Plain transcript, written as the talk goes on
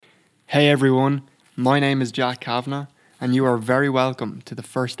Hey everyone, my name is Jack Kavanagh, and you are very welcome to the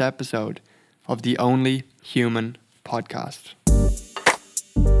first episode of the Only Human podcast.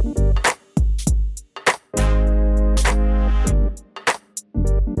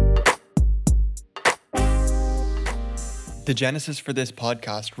 The genesis for this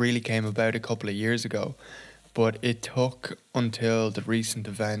podcast really came about a couple of years ago, but it took until the recent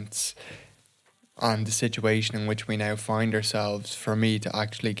events and the situation in which we now find ourselves for me to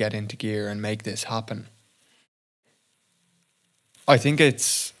actually get into gear and make this happen. I think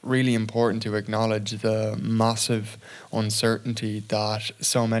it's really important to acknowledge the massive uncertainty that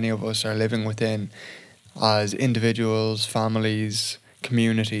so many of us are living within as individuals, families,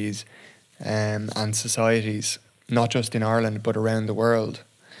 communities, and societies, not just in Ireland but around the world.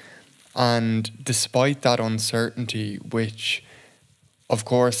 And despite that uncertainty, which of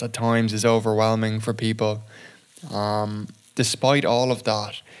course at times is overwhelming for people, despite all of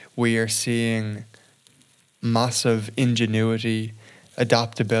that, we are seeing massive ingenuity,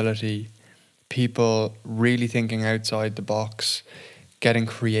 adaptability, people really thinking outside the box, getting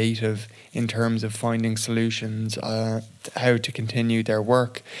creative in terms of finding solutions, how to continue their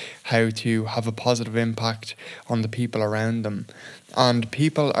work, how to have a positive impact on the people around them. And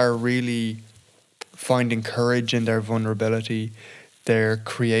people are really finding courage in their vulnerability. They're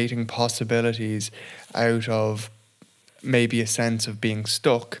creating possibilities out of maybe a sense of being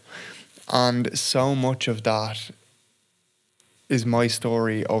stuck. And so much of that is my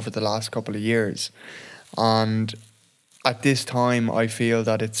story over the last couple of years. And at this time, I feel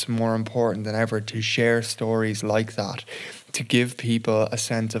that it's more important than ever to share stories like that, to give people a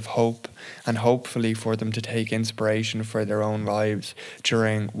sense of hope and hopefully for them to take inspiration for their own lives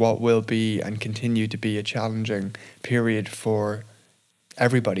during what will be and continue to be a challenging period for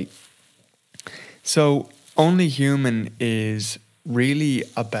everybody. So, Only Human is really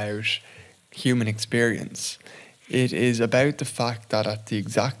about human experience. It is about the fact that at the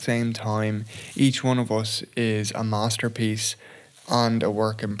exact same time, each one of us is a masterpiece and a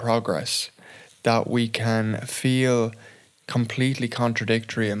work in progress, that we can feel completely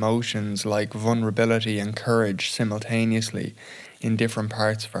contradictory emotions like vulnerability and courage simultaneously in different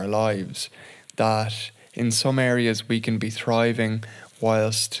parts of our lives, that in some areas we can be thriving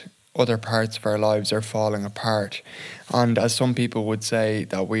whilst other parts of our lives are falling apart, and as some people would say,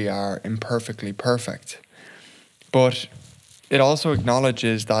 that we are imperfectly perfect. But it also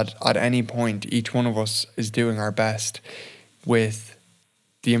acknowledges that at any point, each one of us is doing our best with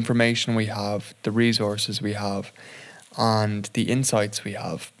the information we have, the resources we have, and the insights we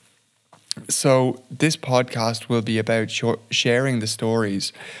have. So, this podcast will be about sharing the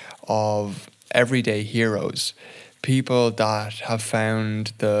stories of everyday heroes, people that have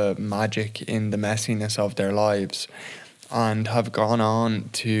found the magic in the messiness of their lives and have gone on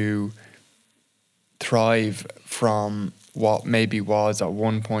to thrive from what maybe was at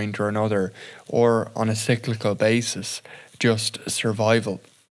one point or another, or on a cyclical basis, just survival.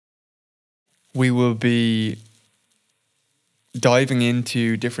 We will be diving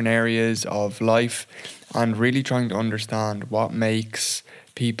into different areas of life and really trying to understand what makes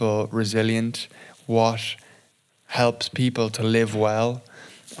people resilient, what helps people to live well,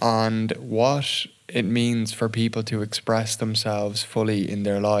 and what it means for people to express themselves fully in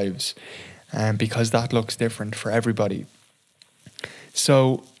their lives, because that looks different for everybody.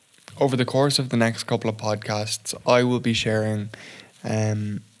 So, over the course of the next couple of podcasts, I will be sharing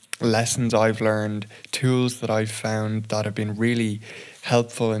lessons I've learned, tools that I've found that have been really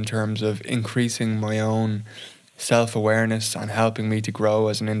helpful in terms of increasing my own self-awareness and helping me to grow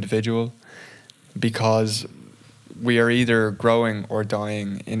as an individual, because we are either growing or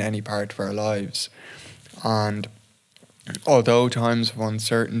dying in any part of our lives. And although times of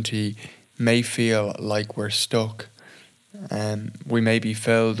uncertainty may feel like we're stuck, we may be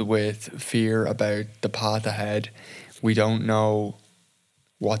filled with fear about the path ahead. We don't know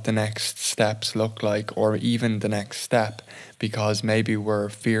what the next steps look like, or even the next step, because maybe we're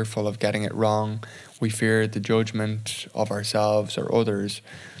fearful of getting it wrong. We fear the judgment of ourselves or others.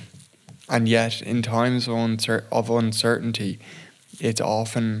 And yet, in times of uncertainty, it's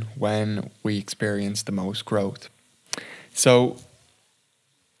often when we experience the most growth. So,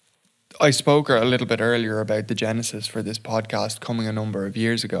 I spoke a little bit earlier about the genesis for this podcast coming a number of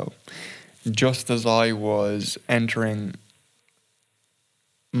years ago. Just as I was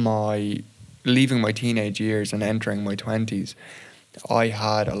leaving my teenage years and entering my 20s, I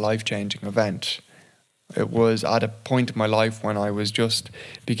had a life-changing event. It was at a point in my life when I was just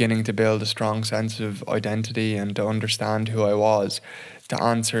beginning to build a strong sense of identity and to understand who I was, to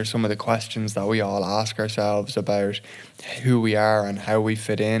answer some of the questions that we all ask ourselves about who we are and how we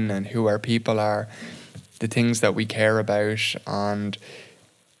fit in and who our people are, the things that we care about, and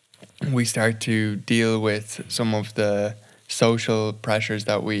we start to deal with some of the social pressures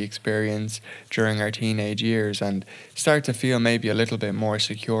that we experience during our teenage years and start to feel maybe a little bit more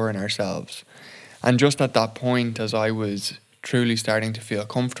secure in ourselves. And just at that point, as I was truly starting to feel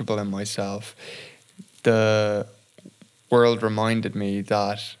comfortable in myself, the world reminded me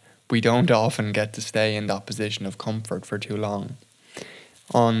that we don't often get to stay in that position of comfort for too long.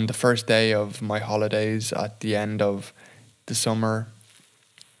 On the first day of my holidays at the end of the summer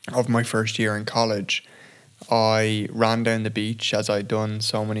of my first year in college, I ran down the beach as I'd done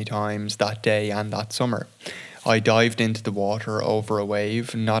so many times that day and that summer. I dived into the water over a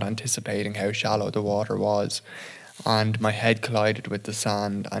wave, not anticipating how shallow the water was, and my head collided with the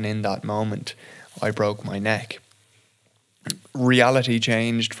sand, and in that moment, I broke my neck. Reality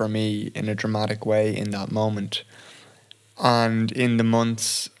changed for me in a dramatic way in that moment, and in the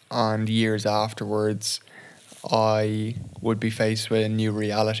months and years afterwards, I would be faced with a new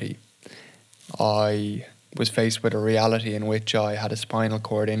reality. I was faced with a reality in which I had a spinal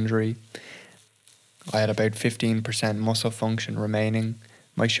cord injury. I had about 15% muscle function remaining,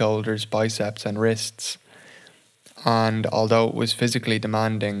 my shoulders, biceps, and wrists. And although it was physically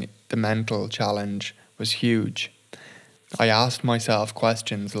demanding, the mental challenge was huge. I asked myself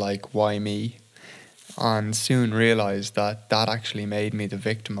questions like, why me? And soon realized that that actually made me the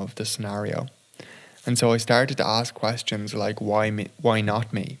victim of the scenario. And so I started to ask questions like, why me? Why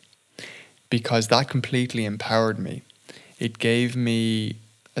not me? Because that completely empowered me. It gave me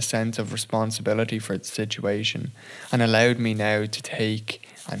a sense of responsibility for the situation and allowed me now to take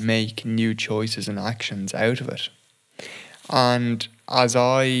and make new choices and actions out of it. And as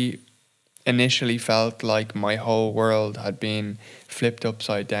I initially felt like my whole world had been flipped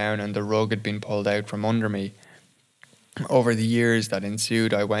upside down and the rug had been pulled out from under me, over the years that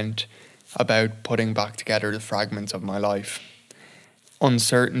ensued, I went about putting back together the fragments of my life.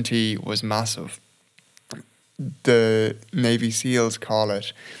 Uncertainty was massive. The Navy SEALs call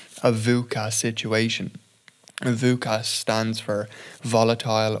it a VUCA situation. VUCA stands for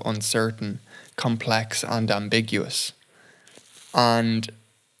volatile, uncertain, complex, and ambiguous. And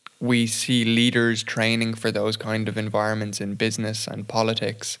we see leaders training for those kind of environments in business and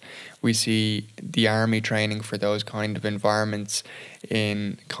politics. We see the army training for those kind of environments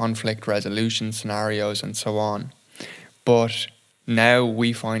in conflict resolution scenarios and so on. But now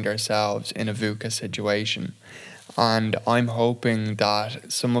we find ourselves in a VUCA situation. And I'm hoping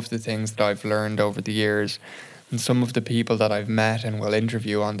that some of the things that I've learned over the years and some of the people that I've met and will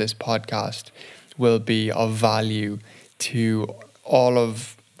interview on this podcast will be of value to all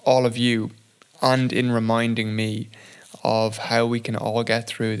of you, and in reminding me of how we can all get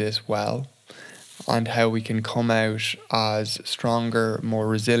through this well and how we can come out as stronger, more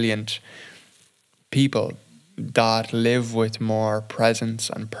resilient people that live with more presence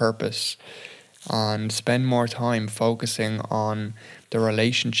and purpose and spend more time focusing on the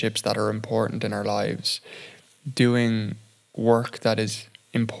relationships that are important in our lives, doing work that is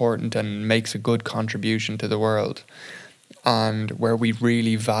important and makes a good contribution to the world, and where we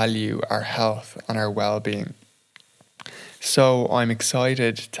really value our health and our well-being. So I'm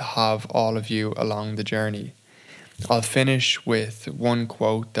excited to have all of you along the journey. I'll finish with one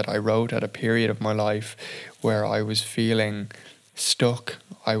quote that I wrote at a period of my life where I was feeling stuck,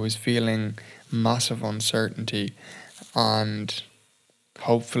 I was feeling massive uncertainty, and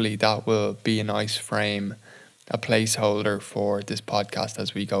hopefully that will be a nice frame, a placeholder for this podcast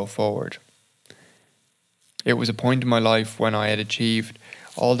as we go forward. It was a point in my life when I had achieved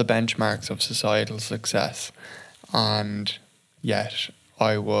all the benchmarks of societal success, and yet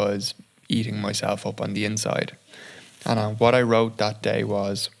I was eating myself up on the inside. And what I wrote that day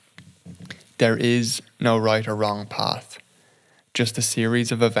was, there is no right or wrong path, just a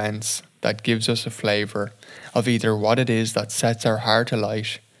series of events that gives us a flavour of either what it is that sets our heart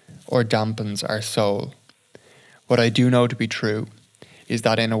alight or dampens our soul. What I do know to be true is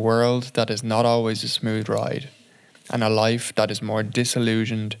that in a world that is not always a smooth ride, and a life that is more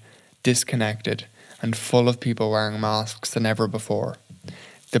disillusioned, disconnected, and full of people wearing masks than ever before,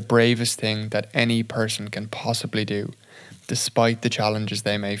 the bravest thing that any person can possibly do, despite the challenges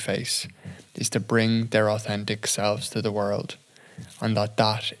they may face, is to bring their authentic selves to the world, and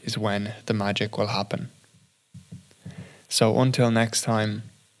that is when the magic will happen. So until next time,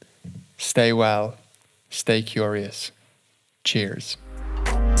 stay well, stay curious. Cheers.